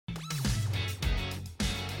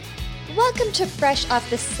Welcome to Fresh Off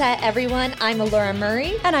the Set, everyone. I'm Alora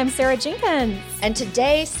Murray. And I'm Sarah Jenkins. And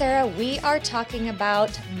today, Sarah, we are talking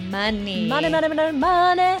about money. Money.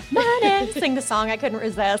 Sing the song, I couldn't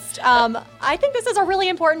resist. I think this is a really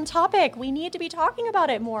important topic. We need to be talking about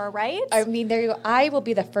it more, right? I mean, there you go. I will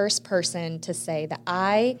be the first person to say that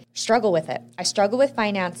I struggle with it. I struggle with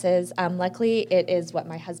finances. Luckily, it is what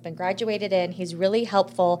my husband graduated in. He's really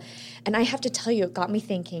helpful. And I have to tell you, it got me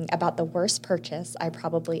thinking about the worst purchase I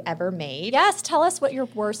probably ever made. Yes, tell us what your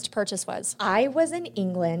worst purchase was. I was in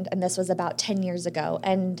England, and this was about 10 years ago,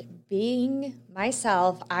 and being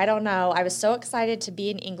myself, I don't know, I was so excited to be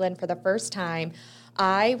in England for the first time.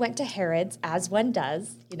 I went to Harrods, as one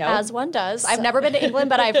does, you know. As one does. I've never been to England,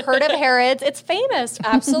 but I've heard of Harrods. It's famous.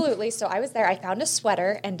 Absolutely. So I was there. I found a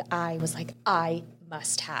sweater, and I was like, I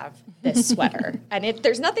must have this sweater. And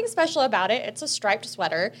there's nothing special about it. It's a striped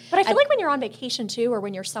sweater. But I feel like when you're on vacation too, or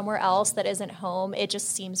when you're somewhere else that isn't home, it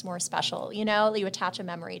just seems more special. You know, you attach a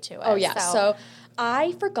memory to it. Oh, yeah. So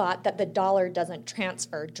I forgot that the dollar doesn't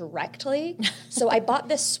transfer directly. So I bought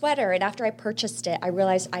this sweater, and after I purchased it, I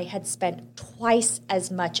realized I had spent twice as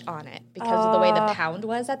much on it because of the way the pound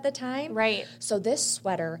was at the time. Right. So this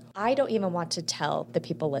sweater, I don't even want to tell the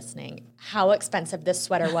people listening how expensive this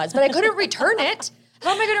sweater was, but I couldn't return it.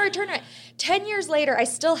 How am I going to return it? 10 years later, I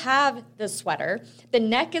still have this sweater. The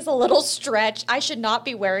neck is a little stretched. I should not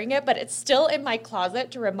be wearing it, but it's still in my closet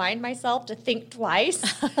to remind myself to think twice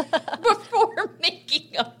before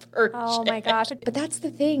making a purchase. Oh, my gosh. But that's the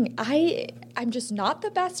thing. I'm just not the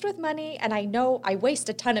best with money, and I know I waste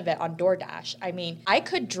a ton of it on DoorDash. I mean, I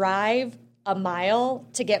could drive a mile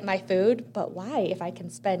to get my food, but why if I can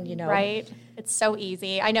spend, Right. It's so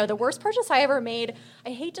easy. I know the worst purchase I ever made, I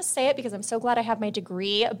hate to say it because I'm so glad I have my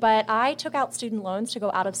degree, but I took out student loans to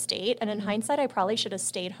go out of state. And in hindsight, I probably should have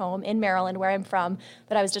stayed home in Maryland, where I'm from.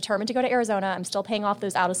 But I was determined to go to Arizona. I'm still paying off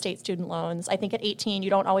those out-of-state student loans. I think at 18,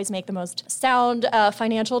 you don't always make the most sound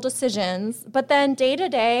financial decisions. But then day to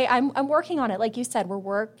day, I'm working on it. Like you said, we're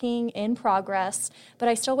working in progress, but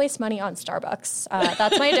I still waste money on Starbucks.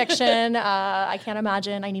 That's my addiction. I can't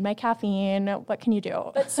imagine. I need my caffeine. What can you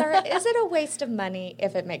do? But Sarah, is it a waste of money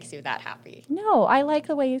if it makes you that happy? No, I like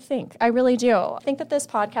the way you think. I really do. I think that this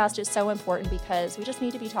podcast is so important because we just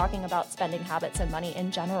need to be talking about spending habits and money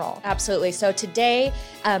in general. Absolutely. So today,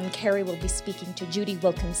 Carrie will be speaking to Judy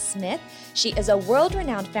Wilkins Smith. She is a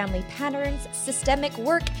world-renowned family patterns, systemic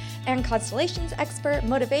work, and constellations expert,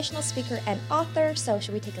 motivational speaker, and author. So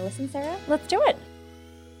should we take a listen, Sarah? Let's do it.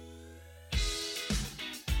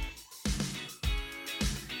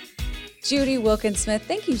 Judy Wilkins Smith,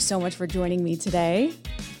 thank you so much for joining me today.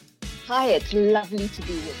 Hi, it's lovely to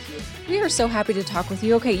be with you. We are so happy to talk with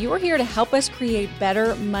you. Okay, you are here to help us create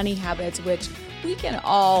better money habits, which we can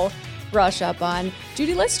all brush up on.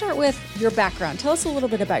 Judy, let's start with your background. Tell us a little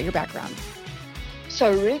bit about your background.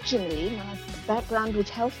 So originally, my background was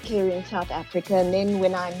healthcare in South Africa, and then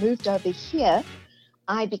when I moved over here,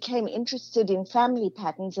 I became interested in family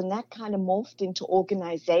patterns, and that kind of morphed into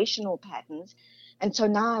organizational patterns. And so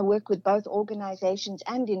now I work with both organizations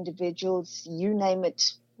and individuals, you name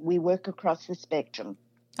it, we work across the spectrum.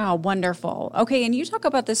 Oh, wonderful. Okay, and you talk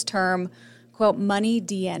about this term, quote, money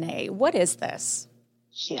DNA. What is this?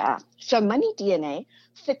 Yeah, so money DNA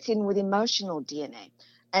fits in with emotional DNA.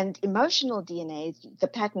 And emotional DNA is the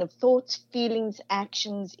pattern of thoughts, feelings,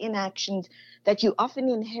 actions, inactions that you often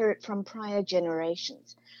inherit from prior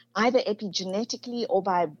generations, either epigenetically or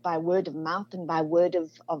by word of mouth and by word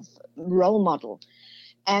of role model.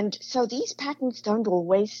 And so these patterns don't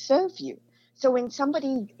always serve you. So when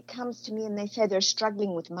somebody comes to me and they say they're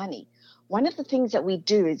struggling with money, one of the things that we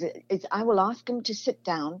do is I will ask them to sit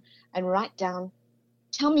down and write down,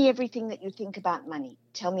 tell me everything that you think about money.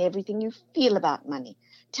 Tell me everything you feel about money.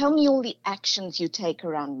 Tell me all the actions you take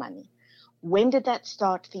around money. When did that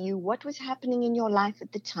start for you? What was happening in your life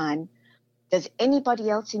at the time? Does anybody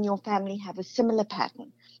else in your family have a similar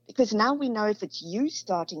pattern? Because now we know if it's you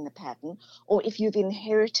starting the pattern or if you've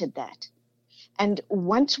inherited that. And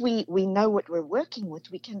once we know what we're working with,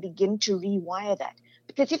 we can begin to rewire that.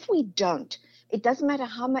 Because if we don't, it doesn't matter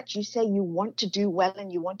how much you say you want to do well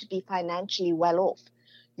and you want to be financially well off.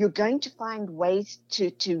 You're going to find ways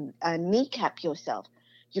to kneecap yourself.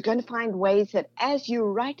 You're going to find ways that as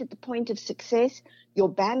you're right at the point of success, your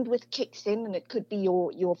bandwidth kicks in, and it could be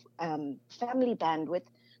your family bandwidth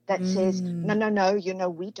that says, no,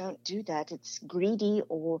 we don't do that. It's greedy,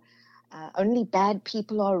 or only bad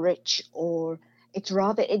people are rich, or it's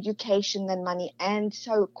rather education than money. And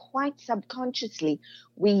so quite subconsciously,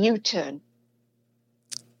 we U-turn.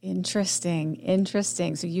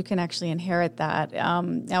 Interesting. So you can actually inherit that.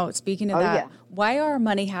 Now, speaking of that, why are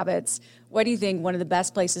money habits, what do you think, one of the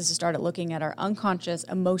best places to start at looking at our unconscious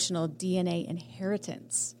emotional DNA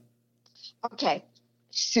inheritance? Okay,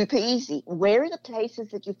 super easy. Where are the places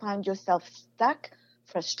that you find yourself stuck,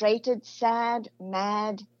 frustrated, sad,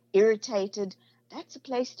 mad, irritated? That's a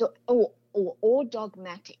place to, or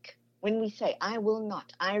dogmatic. When we say, I will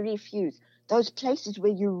not, I refuse, those places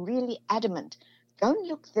where you're really adamant, go and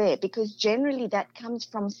look there, because generally that comes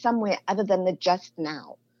from somewhere other than the just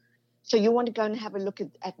now. So you want to go and have a look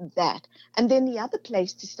at that. And then the other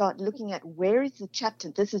place to start looking at, where is the chapter?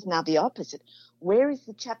 This is now the opposite. Where is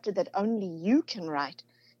the chapter that only you can write?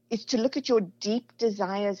 Is to look at your deep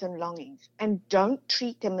desires and longings, and don't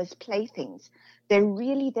treat them as playthings. They're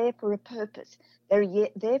really there for a purpose. They're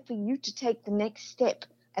there for you to take the next step,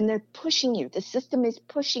 and they're pushing you. The system is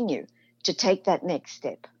pushing you to take that next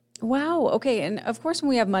step. Wow. Okay. And of course, when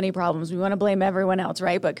we have money problems, we want to blame everyone else,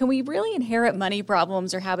 right? But can we really inherit money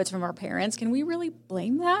problems or habits from our parents? Can we really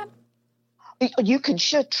blame that? You can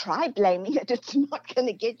sure try blaming it. It's not going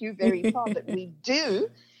to get you very far, but we do.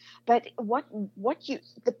 But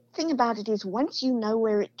the thing about it is, once you know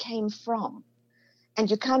where it came from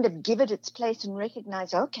and you kind of give it its place and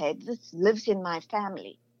recognize, okay, this lives in my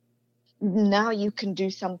family, now you can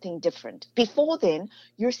do something different. Before then,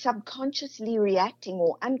 you're subconsciously reacting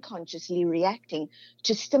or unconsciously reacting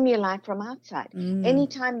to stimuli from outside.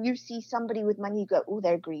 Anytime you see somebody with money, you go, oh,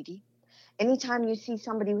 they're greedy. Anytime you see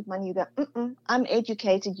somebody with money, you go, I'm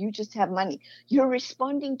educated, you just have money. You're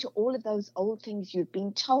responding to all of those old things you've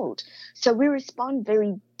been told. So we respond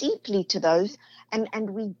very deeply to those, and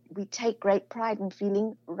we take great pride in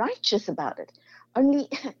feeling righteous about it. Only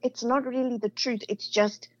it's not really the truth. It's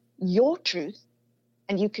just your truth,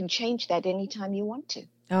 and you can change that anytime you want to.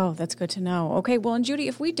 Oh, that's good to know. Okay, well, and Judy,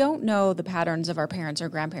 if we don't know the patterns of our parents or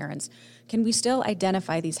grandparents, can we still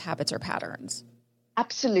identify these habits or patterns?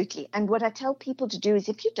 Absolutely. And what I tell people to do is,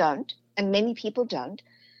 if you don't, and many people don't,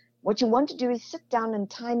 what you want to do is sit down and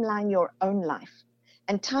timeline your own life,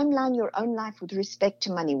 and timeline your own life with respect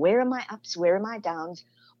to money. Where are my ups? Where are my downs?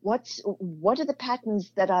 What are the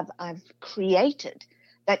patterns that I've created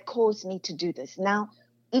that caused me to do this? Now,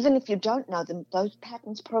 even if you don't know them, those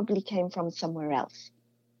patterns probably came from somewhere else.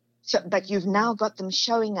 But you've now got them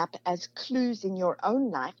showing up as clues in your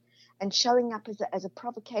own life, and showing up as a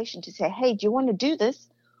provocation to say, hey, do you want to do this?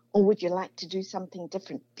 Or would you like to do something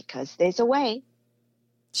different? Because there's a way.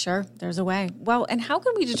 Sure, there's a way. Well, and how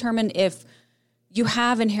can we determine if you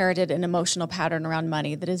have inherited an emotional pattern around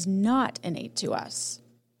money that is not innate to us?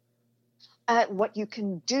 What you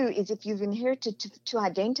can do is, if you've inherited, to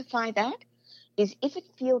identify that, is if it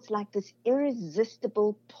feels like this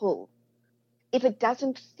irresistible pull, if it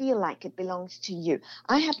doesn't feel like it belongs to you.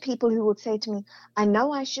 I have people who will say to me, I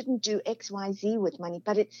know I shouldn't do X, Y, Z with money,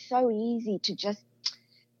 but it's so easy to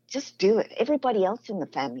just do it. Everybody else in the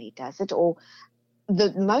family does it, or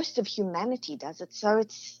the most of humanity does it, so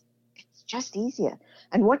it's just easier.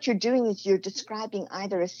 And what you're doing is you're describing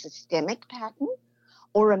either a systemic pattern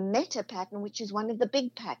or a meta pattern, which is one of the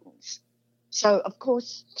big patterns. So, of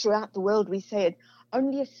course, throughout the world, we say it,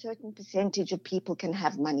 only a certain percentage of people can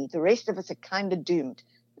have money. The rest of us are kind of doomed.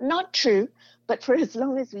 Not true, but for as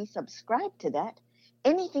long as we subscribe to that,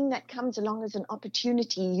 anything that comes along as an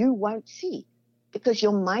opportunity, you won't see, because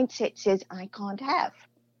your mindset says, I can't have.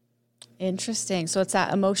 Interesting. So it's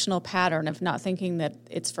that emotional pattern of not thinking that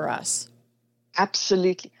it's for us.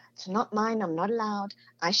 Absolutely. It's not mine. I'm not allowed.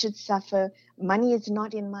 I should suffer. Money is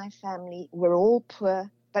not in my family. We're all poor,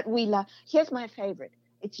 but we love. Here's my favorite.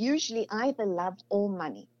 It's usually either love or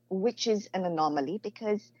money, which is an anomaly,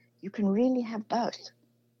 because you can really have both.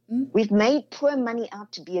 We've made poor money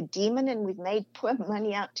out to be a demon, and we've made poor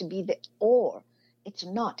money out to be the or. It's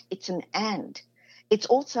not. It's an and. It's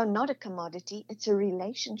also not a commodity. It's a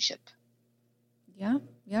relationship. Yeah.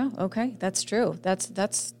 Okay, that's true.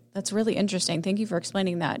 That's really interesting. Thank you for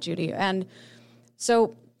explaining that, Judy. And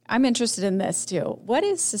so I'm interested in this too. What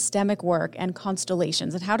is systemic work and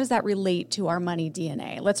constellations, and how does that relate to our money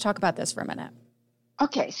DNA? Let's talk about this for a minute.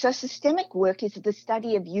 Okay, so systemic work is the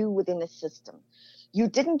study of you within a system. You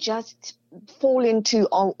didn't just fall into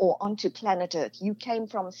or onto planet Earth. You came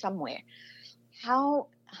from somewhere. How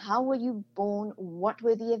were you born? What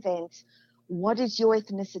were the events? What is your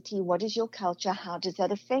ethnicity? What is your culture? How does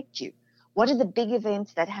that affect you? What are the big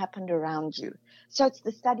events that happened around you? So it's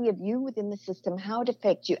the study of you within the system, how it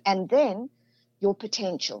affects you, and then your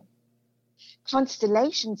potential.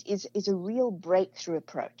 Constellations is a real breakthrough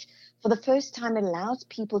approach. For the first time, it allows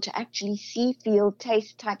people to actually see, feel,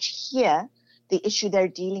 taste, touch, hear the issue they're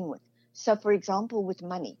dealing with. So, for example, with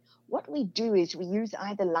money, what we do is we use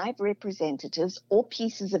either live representatives or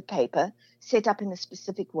pieces of paper set up in a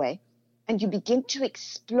specific way, and you begin to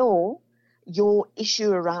explore your issue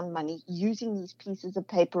around money using these pieces of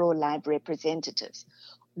paper or live representatives.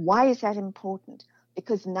 Why is that important?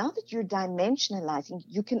 Because now that you're dimensionalizing,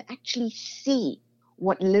 you can actually see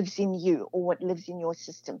what lives in you or what lives in your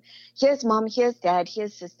system. Here's mom, here's dad,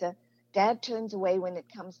 here's sister. Dad turns away when it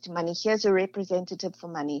comes to money. Here's a representative for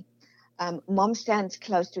money. Mom stands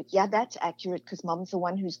close to it. Yeah, that's accurate because mom's the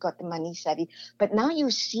one who's got the money savvy. But now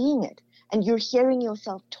you're seeing it and you're hearing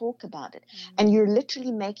yourself talk about it. And you're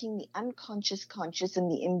literally making the unconscious conscious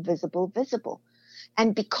and the invisible visible.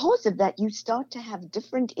 And because of that, you start to have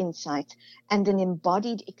different insights and an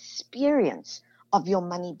embodied experience of your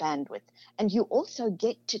money bandwidth. And you also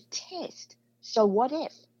get to test. So what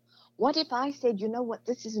if? What if I said, you know what,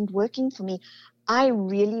 this isn't working for me. I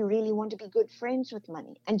really, really want to be good friends with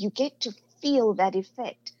money. And you get to feel that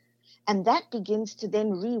effect. And that begins to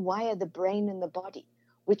then rewire the brain and the body,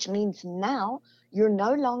 which means now you're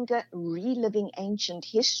no longer reliving ancient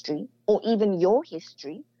history or even your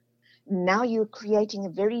history. Now you're creating a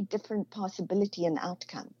very different possibility and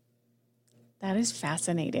outcome. That is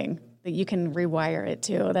fascinating that you can rewire it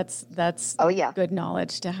too. That's good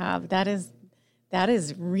knowledge to have. That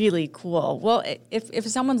is really cool. Well, if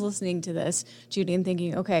someone's listening to this, Judy, and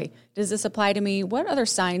thinking, okay, does this apply to me? What other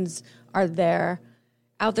signs are there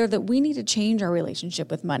out there that we need to change our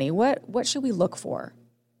relationship with money? What should we look for?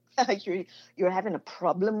 You're having a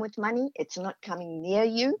problem with money. It's not coming near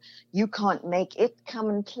you. You can't make it come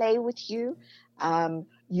and play with you.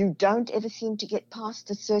 You don't ever seem to get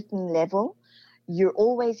past a certain level. You're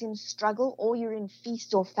always in struggle, or you're in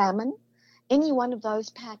feast or famine. Any one of those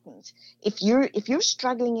patterns. If you're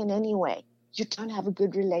struggling in any way, you don't have a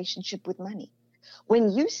good relationship with money.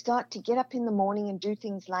 When you start to get up in the morning and do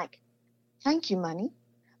things like, thank you, money.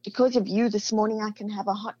 Because of you this morning, I can have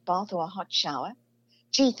a hot bath or a hot shower.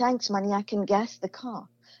 Gee, thanks, money, I can gas the car.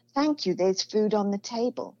 Thank you, there's food on the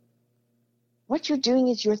table. What you're doing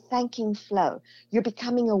is you're thanking flow. You're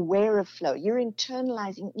becoming aware of flow. You're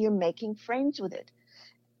internalizing, you're making friends with it.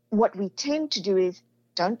 What we tend to do is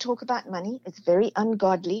don't talk about money. It's very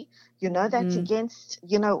ungodly. You know, that's against,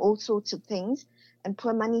 all sorts of things. And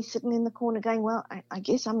poor money sitting in the corner going, well, I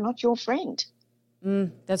guess I'm not your friend.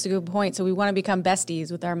 That's a good point. So we want to become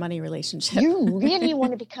besties with our money relationship. You really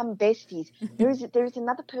want to become besties. There is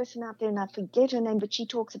another person out there, and I forget her name, but she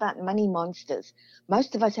talks about money monsters.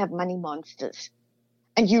 Most of us have money monsters.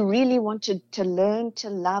 And you really want to learn to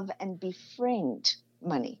love and befriend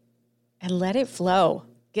money. And let it flow.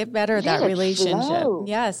 Get better at that relationship. Flow.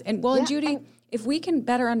 Yes. And well, and Judy, if we can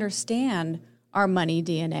better understand our money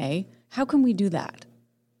DNA, how can we do that?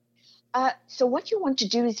 So what you want to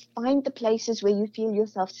do is find the places where you feel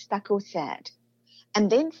yourself stuck or sad, and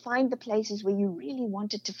then find the places where you really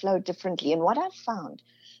want it to flow differently. And what I've found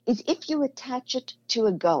is if you attach it to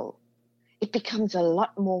a goal, it becomes a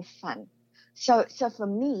lot more fun. So for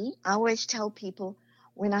me, I always tell people,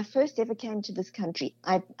 when I first ever came to this country,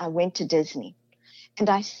 I went to Disney, and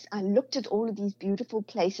I looked at all of these beautiful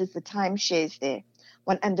places, the timeshares there,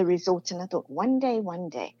 and the resorts, and I thought, one day,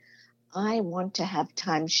 I want to have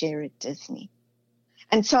timeshare at Disney.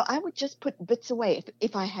 And so I would just put bits away.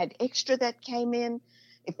 If I had extra that came in,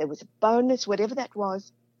 if there was a bonus, whatever that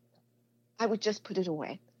was, I would just put it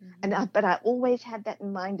away. But I always had that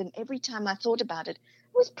in mind. And every time I thought about it,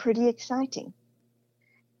 it was pretty exciting.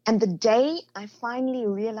 And the day I finally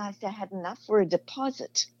realized I had enough for a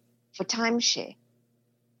deposit for timeshare,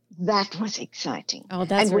 that was exciting. Oh,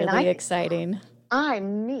 that's really exciting.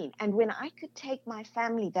 And when I could take my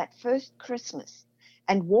family that first Christmas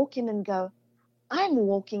and walk in and go, I'm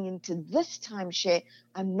walking into this timeshare,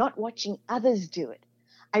 I'm not watching others do it.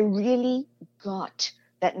 I really got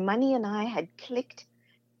that money and I had clicked,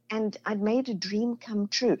 and I'd made a dream come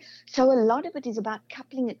true. So a lot of it is about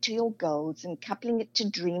coupling it to your goals and coupling it to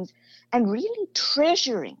dreams and really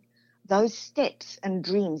treasuring those steps and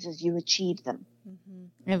dreams as you achieve them.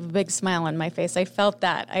 I have a big smile on my face. I felt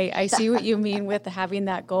that. I see what you mean with having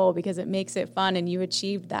that goal, because it makes it fun, and you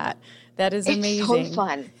achieved that. That is amazing. It's so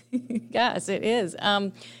fun. Yes, it is.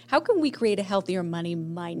 How can we create a healthier money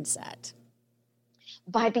mindset?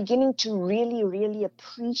 By beginning to really, really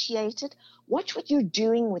appreciate it. Watch what you're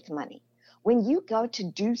doing with money. When you go to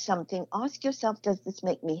do something, ask yourself, does this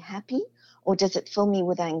make me happy, or does it fill me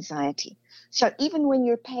with anxiety? So even when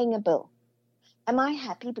you're paying a bill, am I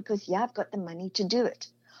happy because, I've got the money to do it?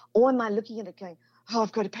 Or am I looking at it going,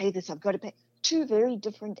 I've got to pay this, I've got to pay. Two very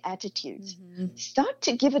different attitudes. Start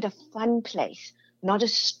to give it a fun place, not a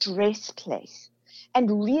stress place.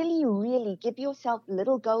 And really, really give yourself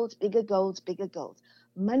little goals, bigger goals, bigger goals.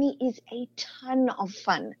 money is a ton of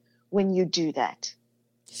fun when you do that.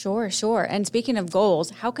 Sure. And speaking of goals,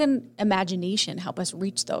 how can imagination help us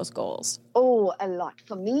reach those goals? Oh, a lot.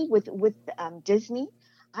 For me, with Disney,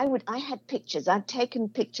 I had pictures. I'd taken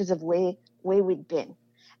pictures of where we'd been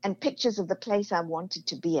and pictures of the place I wanted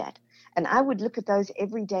to be at. And I would look at those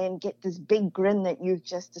every day and get this big grin that you've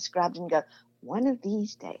just described and go, one of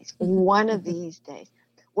these days.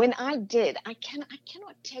 When I did, I cannot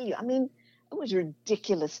tell you. I mean, it was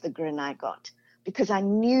ridiculous, the grin I got, because I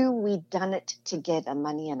knew we'd done it together,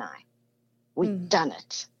 Money and I. We'd done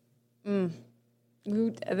it.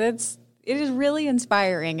 It is really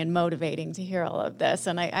inspiring and motivating to hear all of this.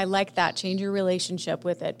 And I like that. Change your relationship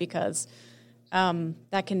with it, because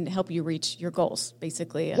that can help you reach your goals,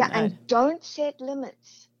 basically. And don't set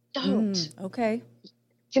limits. Don't. Okay.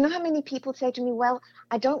 Do you know how many people say to me, well,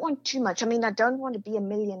 I don't want too much. I mean, I don't want to be a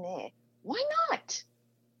millionaire. Why not?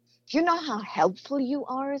 Do you know how helpful you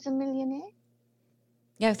are as a millionaire?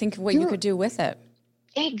 Yeah, think of what you could do with it.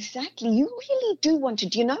 Exactly. You really do want to.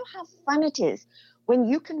 Do you know how fun it is when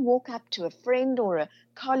you can walk up to a friend or a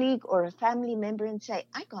colleague or a family member and say,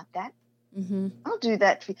 I got that. I'll do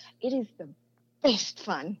that for you. It is the best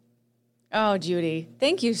fun. Oh, Judy,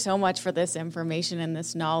 thank you so much for this information and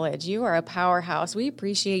this knowledge. You are a powerhouse. We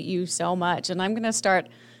appreciate you so much. And I'm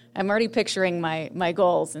already picturing my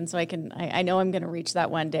goals. And so I know I'm going to reach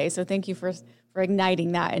that one day. So thank you for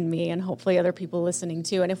igniting that in me, and hopefully other people listening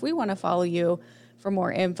too. And if we want to follow you for more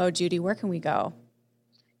info, Judy, where can we go?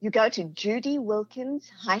 You go to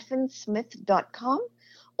judywilkins-smith.com,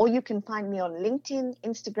 or you can find me on LinkedIn,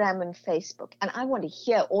 Instagram, and Facebook. And I want to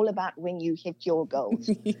hear all about when you hit your goals.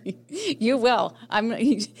 You will.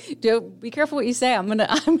 Be careful what you say. I'm gonna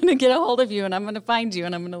get a hold of you, and I'm gonna find you,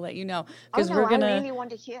 and I'm gonna let you know, because I really want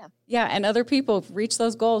to hear. Yeah, and other people reach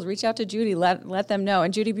those goals. Reach out to Judy. Let them know.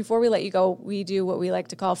 And Judy, before we let you go, we do what we like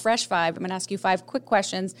to call Fresh Five. I'm gonna ask you 5 quick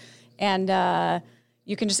questions, and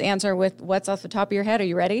you can just answer with what's off the top of your head. Are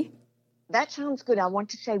you ready? That sounds good. I want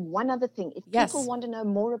to say one other thing. If people want to know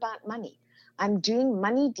more about money, I'm doing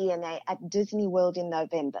Money DNA at Disney World in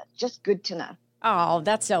November. Just good to know. Oh,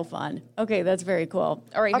 that's so fun. Okay, that's very cool.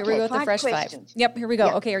 All right, here we go with the Fresh questions. 5. Yep, here we go.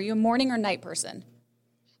 Yeah. Okay, are you a morning or night person?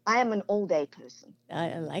 I am an all-day person.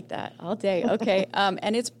 I like that. All day. Okay.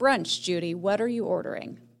 And it's brunch, Judy. What are you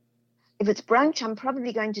ordering? If it's brunch, I'm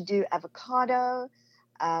probably going to do avocado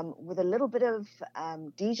with a little bit of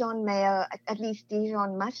Dijon mayo, at least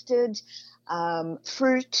Dijon mustard,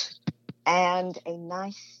 fruit, and a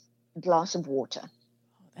nice glass of water. Oh,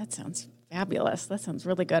 that sounds fabulous. That sounds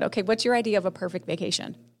really good. Okay, what's your idea of a perfect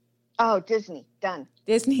vacation? Oh, Disney, done.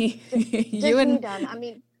 Disney. Disney, done. I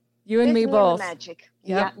mean, you and me both. Magic.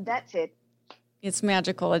 Yep. Yeah, that's it. It's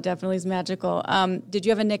magical. It definitely is magical. Did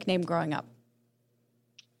you have a nickname growing up?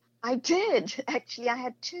 I did. Actually, I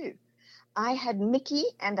had 2. I had Mickey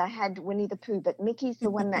and I had Winnie the Pooh, but Mickey's the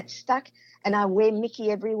one that stuck, and I wear Mickey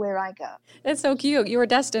everywhere I go. That's so cute. You were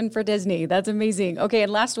destined for Disney. That's amazing. Okay,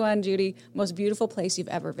 and last one, Judy. Most beautiful place you've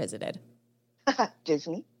ever visited?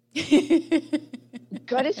 Disney.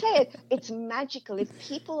 Gotta say it. It's magical. If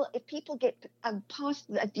people get past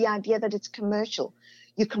the idea that it's commercial,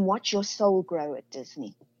 you can watch your soul grow at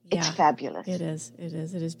Disney. It's fabulous. It is. It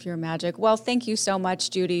is pure magic. Well, thank you so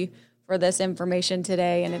much, Judy, for this information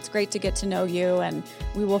today. And it's great to get to know you, and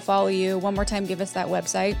we will follow you. One more time, give us that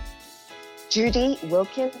website.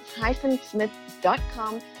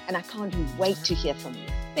 judywilkins-smith.com, and I can't wait to hear from you.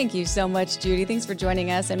 Thank you so much, Judy. Thanks for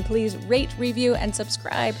joining us. And please rate, review, and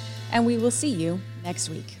subscribe. And we will see you next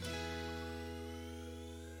week.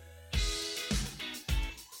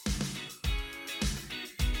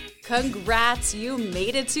 Congrats, you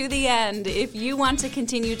made it to the end. If you want to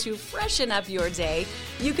continue to freshen up your day,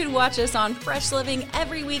 you can watch us on Fresh Living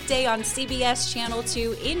every weekday on CBS Channel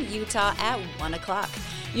 2 in Utah at 1 o'clock.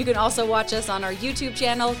 You can also watch us on our YouTube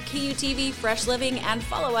channel, KUTV Fresh Living, and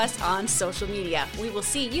follow us on social media. We will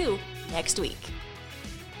see you next week.